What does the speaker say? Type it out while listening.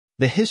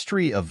The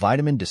history of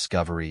vitamin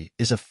discovery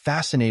is a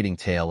fascinating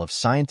tale of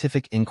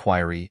scientific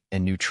inquiry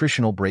and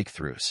nutritional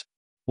breakthroughs.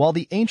 While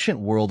the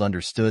ancient world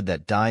understood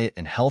that diet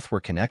and health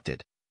were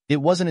connected, it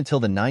wasn't until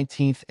the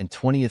 19th and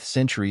 20th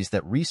centuries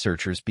that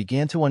researchers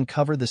began to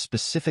uncover the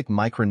specific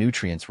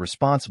micronutrients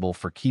responsible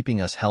for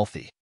keeping us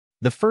healthy.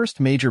 The first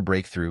major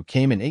breakthrough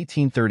came in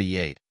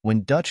 1838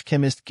 when Dutch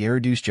chemist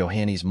Gerardus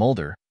Johannis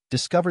Mulder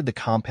discovered the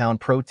compound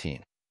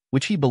protein,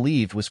 which he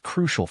believed was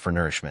crucial for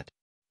nourishment.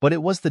 But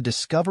it was the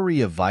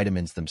discovery of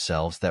vitamins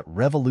themselves that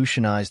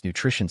revolutionized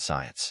nutrition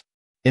science.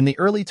 In the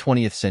early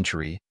 20th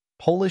century,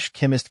 Polish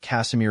chemist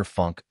Casimir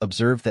Funk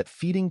observed that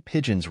feeding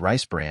pigeons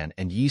rice bran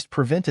and yeast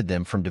prevented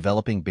them from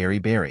developing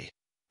beriberi,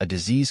 a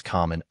disease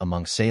common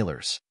among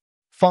sailors.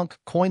 Funk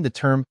coined the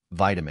term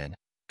vitamine,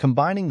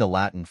 combining the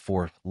Latin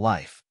for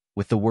life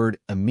with the word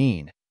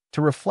amine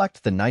to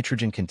reflect the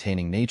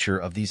nitrogen-containing nature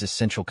of these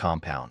essential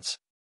compounds.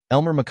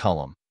 Elmer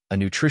McCullum, a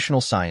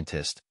nutritional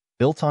scientist,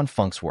 built on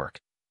Funk's work,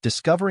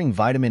 discovering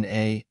vitamin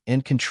A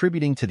and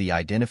contributing to the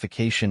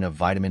identification of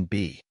vitamin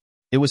B.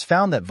 It was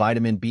found that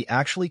vitamin B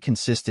actually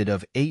consisted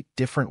of 8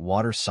 different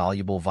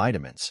water-soluble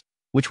vitamins,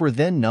 which were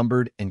then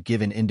numbered and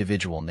given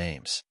individual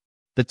names.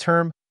 The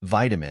term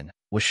vitamin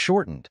was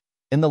shortened,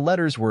 and the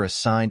letters were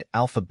assigned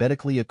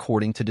alphabetically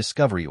according to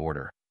discovery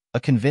order, a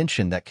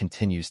convention that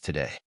continues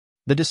today.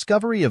 The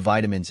discovery of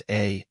vitamins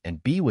A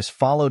and B was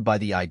followed by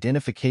the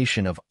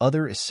identification of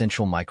other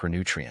essential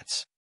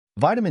micronutrients.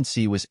 Vitamin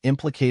C was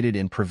implicated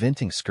in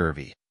preventing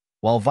scurvy,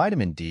 while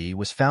vitamin D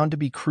was found to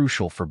be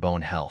crucial for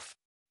bone health.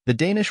 The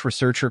Danish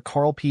researcher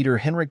Carl Peter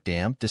Henrik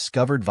Dam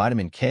discovered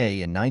vitamin K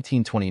in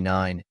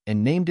 1929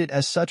 and named it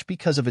as such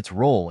because of its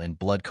role in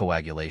blood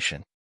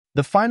coagulation.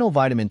 The final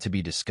vitamin to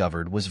be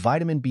discovered was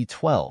vitamin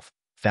B12,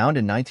 found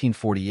in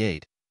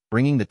 1948,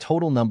 bringing the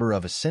total number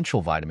of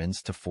essential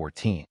vitamins to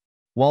 14.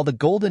 While the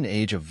golden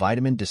age of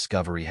vitamin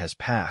discovery has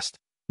passed,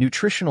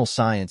 nutritional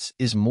science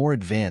is more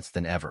advanced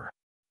than ever.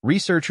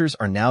 Researchers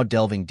are now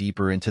delving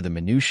deeper into the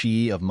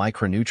minutiae of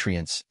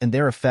micronutrients and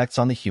their effects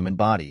on the human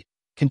body,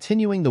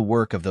 continuing the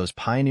work of those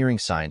pioneering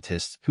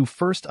scientists who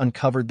first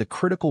uncovered the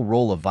critical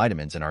role of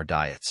vitamins in our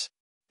diets.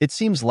 It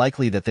seems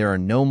likely that there are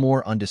no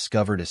more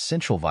undiscovered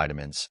essential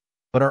vitamins,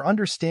 but our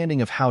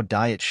understanding of how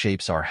diet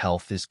shapes our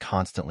health is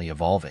constantly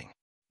evolving.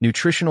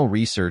 Nutritional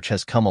research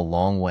has come a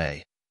long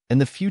way,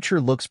 and the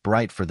future looks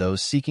bright for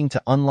those seeking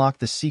to unlock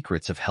the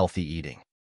secrets of healthy eating.